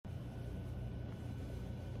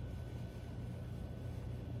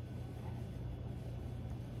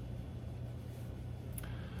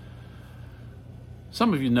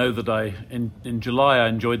Some of you know that in July I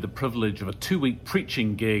enjoyed the privilege of a 2-week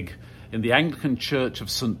preaching gig in the Anglican Church of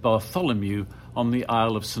St. Bartholomew on the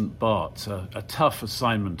Isle of St. Barts, a tough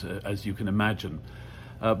assignment, as you can imagine.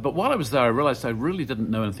 But while I was there, I realized I really didn't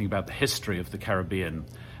know anything about the history of the Caribbean,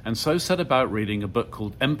 and so set about reading a book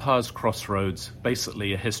called Empire's Crossroads,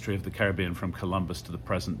 basically a history of the Caribbean from Columbus to the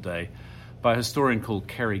present day, by a historian called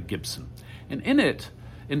Kerry Gibson. And in it,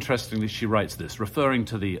 interestingly, she writes this, referring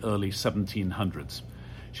to the early 1700s.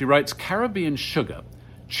 She writes, "Caribbean sugar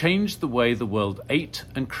changed the way the world ate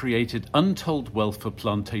and created untold wealth for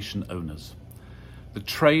plantation owners. The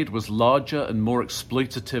trade was larger and more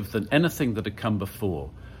exploitative than anything that had come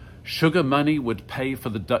before. Sugar money would pay for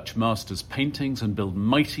the Dutch master's paintings and build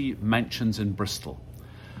mighty mansions in Bristol.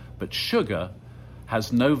 But sugar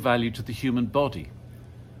has no value to the human body.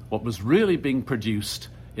 What was really being produced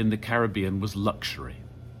in the Caribbean was luxury.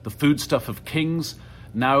 The foodstuff of kings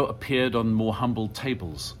now appeared on more humble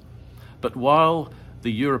tables. But while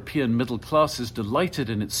the European middle classes delighted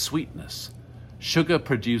in its sweetness, sugar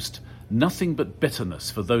produced nothing but bitterness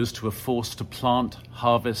for those who were forced to plant,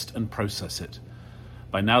 harvest, and process it.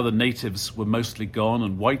 By now the natives were mostly gone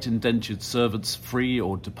and white indentured servants free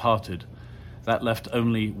or departed. That left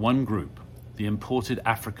only one group, the imported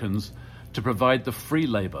Africans, to provide the free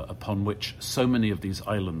labor upon which so many of these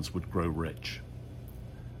islands would grow rich."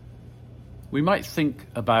 We might think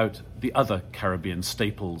about the other Caribbean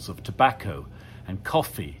staples of tobacco and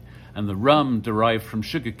coffee and the rum derived from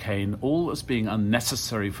sugarcane, all as being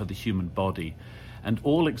unnecessary for the human body and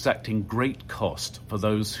all exacting great cost for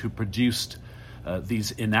those who produced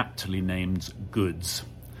these inaptly named goods,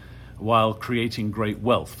 while creating great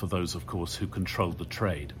wealth for those, of course, who controlled the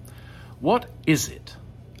trade. What is it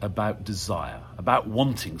about desire, about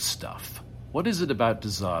wanting stuff? What is it about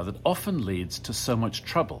desire that often leads to so much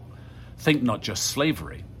trouble? Think not just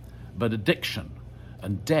slavery, but addiction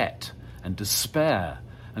and debt and despair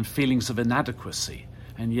and feelings of inadequacy.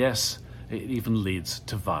 And yes, it even leads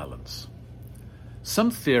to violence.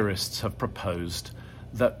 Some theorists have proposed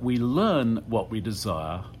that we learn what we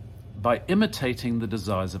desire by imitating the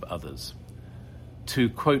desires of others. To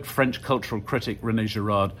quote French cultural critic René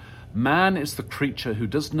Girard, "Man is the creature who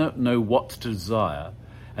does not know what to desire,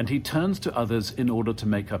 and he turns to others in order to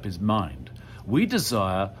make up his mind. We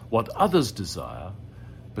desire what others desire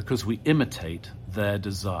because we imitate their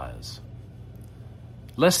desires."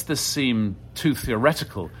 Lest this seem too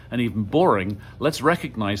theoretical and even boring, let's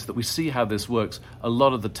recognize that we see how this works a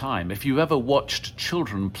lot of the time. If you ever watched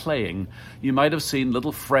children playing, you might have seen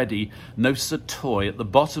little Freddie notice a toy at the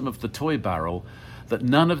bottom of the toy barrel that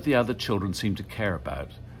none of the other children seem to care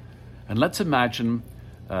about. And let's imagine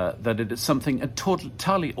that it is something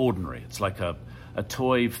entirely ordinary. It's like a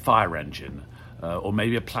toy fire engine, or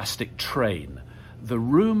maybe a plastic train. The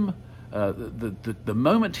room, the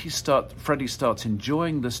moment Freddie starts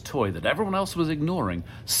enjoying this toy that everyone else was ignoring,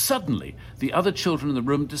 suddenly the other children in the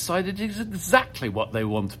room decided exactly what they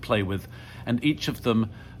want to play with, and each of them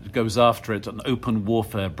goes after it, and open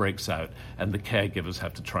warfare breaks out, and the caregivers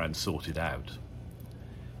have to try and sort it out.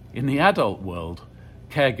 In the adult world,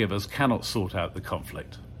 caregivers cannot sort out the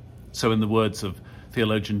conflict. So in the words of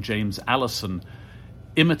theologian James Allison,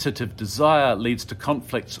 imitative desire leads to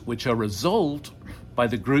conflicts which are resolved by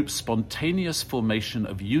the group's spontaneous formation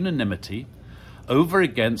of unanimity over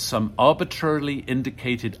against some arbitrarily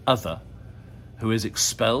indicated other who is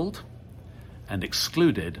expelled and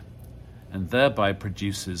excluded and thereby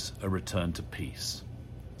produces a return to peace.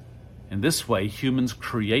 In this way, humans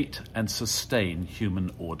create and sustain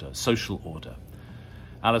human order, social order.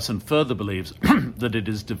 Allison further believes that it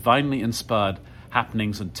is divinely inspired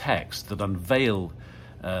happenings and texts that unveil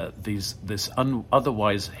this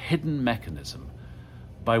otherwise hidden mechanism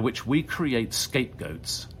by which we create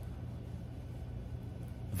scapegoats,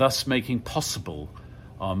 thus making possible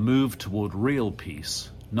our move toward real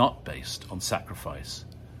peace, not based on sacrifice,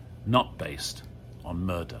 not based on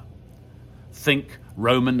murder. Think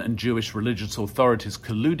Roman and Jewish religious authorities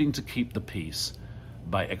colluding to keep the peace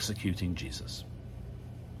by executing Jesus.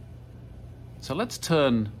 So let's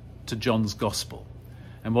turn to John's Gospel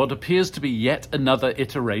and what appears to be yet another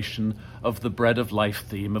iteration of the bread of life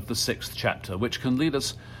theme of the 6th chapter, which can lead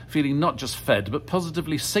us feeling not just fed, but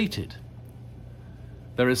positively sated.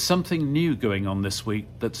 There is something new going on this week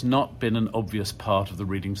that's not been an obvious part of the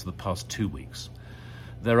readings of the past 2 weeks.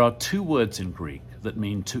 There are 2 words in Greek that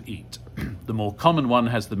mean to eat. The more common one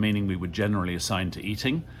has the meaning we would generally assign to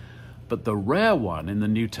eating, but the rare one in the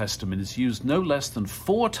New Testament is used no less than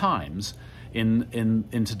 4 times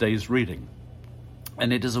in today's reading.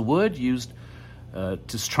 And it is a word used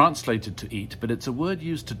It's translated to eat, but it's a word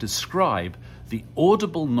used to describe the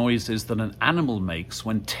audible noises that an animal makes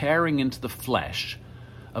when tearing into the flesh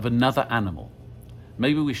of another animal.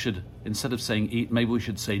 Maybe we should, instead of saying eat, maybe we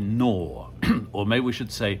should say gnaw, or maybe we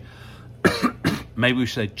should say, maybe we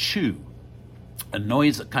should say chew. A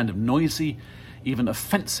kind of noisy, even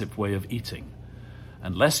offensive way of eating.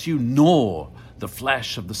 Unless you gnaw the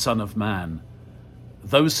flesh of the Son of Man,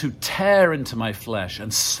 those who tear into my flesh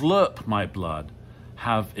and slurp my blood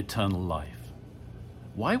have eternal life.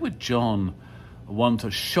 Why would John want a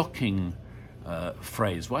shocking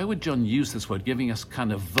phrase? Why would John use this word, giving us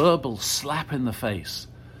kind of verbal slap in the face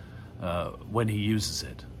when he uses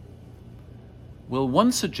it? Well,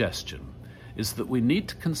 one suggestion is that we need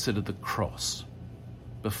to consider the cross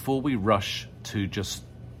before we rush to just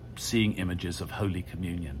seeing images of Holy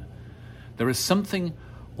Communion. There is something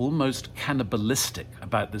almost cannibalistic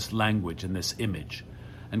about this language and this image,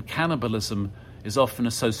 and cannibalism is often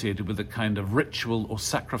associated with a kind of ritual or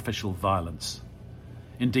sacrificial violence.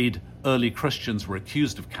 Indeed, early Christians were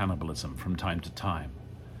accused of cannibalism from time to time.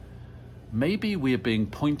 Maybe we are being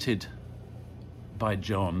pointed by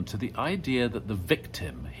John to the idea that the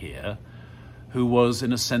victim here, who was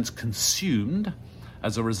in a sense consumed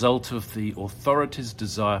as a result of the authorities'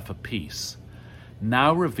 desire for peace,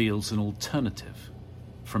 now reveals an alternative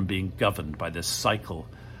from being governed by this cycle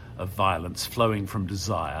of violence flowing from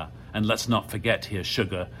desire, and let's not forget here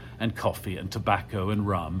sugar and coffee and tobacco and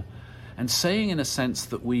rum, and saying in a sense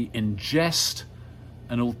that we ingest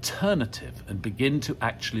an alternative and begin to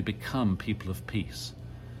actually become people of peace.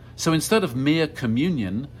 So instead of mere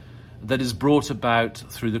communion that is brought about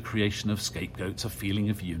through the creation of scapegoats, a feeling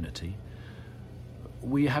of unity,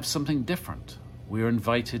 we have something different. We are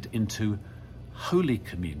invited into Holy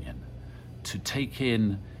Communion to take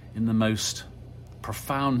in the most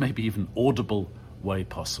profound, maybe even audible way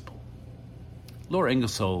possible. Laura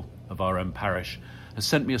Ingersoll of our own parish has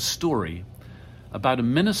sent me a story about a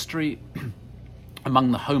ministry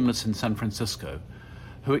among the homeless in San Francisco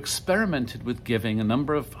who experimented with giving a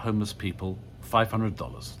number of homeless people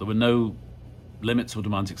 $500. There were no limits or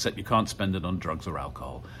demands except you can't spend it on drugs or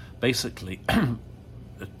alcohol. Basically,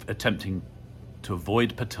 attempting to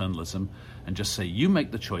avoid paternalism and just say, you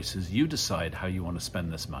make the choices, you decide how you want to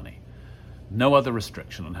spend this money. No other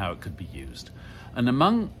restriction on how it could be used. And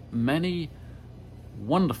among many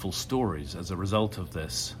wonderful stories as a result of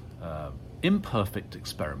this imperfect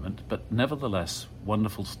experiment, but nevertheless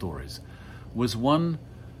wonderful stories, was one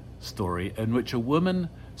story in which a woman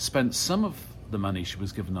spent some of the money she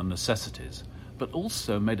was given on necessities, but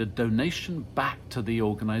also made a donation back to the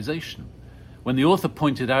organization. When the author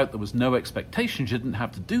pointed out there was no expectation, she didn't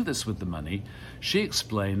have to do this with the money, she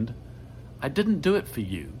explained, I didn't do it for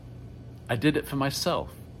you. I did it for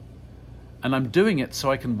myself. And I'm doing it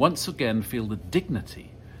so I can once again feel the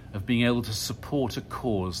dignity of being able to support a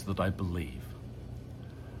cause that I believe.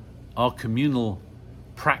 Our communal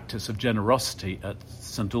practice of generosity at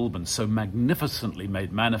St. Albans, so magnificently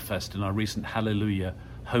made manifest in our recent Hallelujah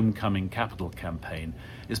Homecoming Capital campaign,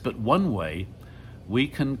 is but one way we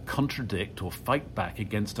can contradict or fight back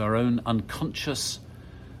against our own unconscious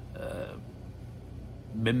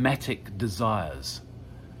mimetic desires.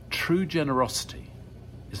 True generosity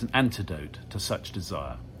is an antidote to such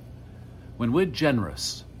desire. When we're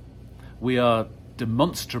generous, we are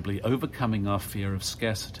demonstrably overcoming our fear of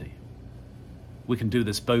scarcity. We can do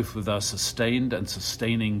this both with our sustained and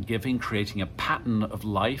sustaining giving, creating a pattern of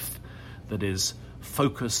life that is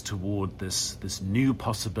focused toward this new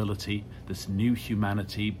possibility, this new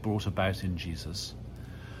humanity brought about in Jesus,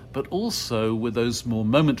 but also with those more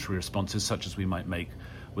momentary responses such as we might make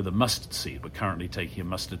with a mustard seed. We're currently taking a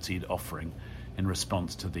mustard seed offering in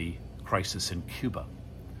response to the crisis in Cuba.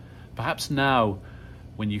 Perhaps now,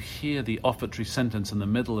 when you hear the offertory sentence in the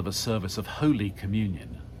middle of a service of Holy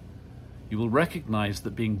Communion, you will recognize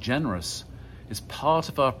that being generous is part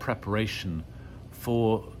of our preparation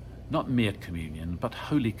for not mere communion, but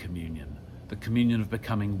Holy Communion, the communion of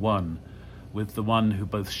becoming one with the one who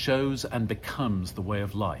both shows and becomes the way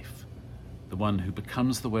of life, the one who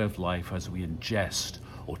becomes the way of life as we ingest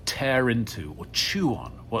or tear into or chew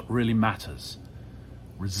on what really matters,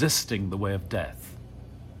 resisting the way of death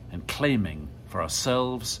and claiming for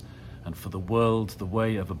ourselves and for the world the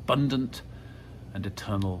way of abundant and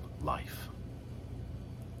eternal life.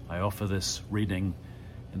 I offer this reading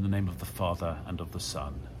in the name of the Father and of the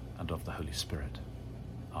Son and of the Holy Spirit.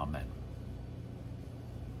 Amen.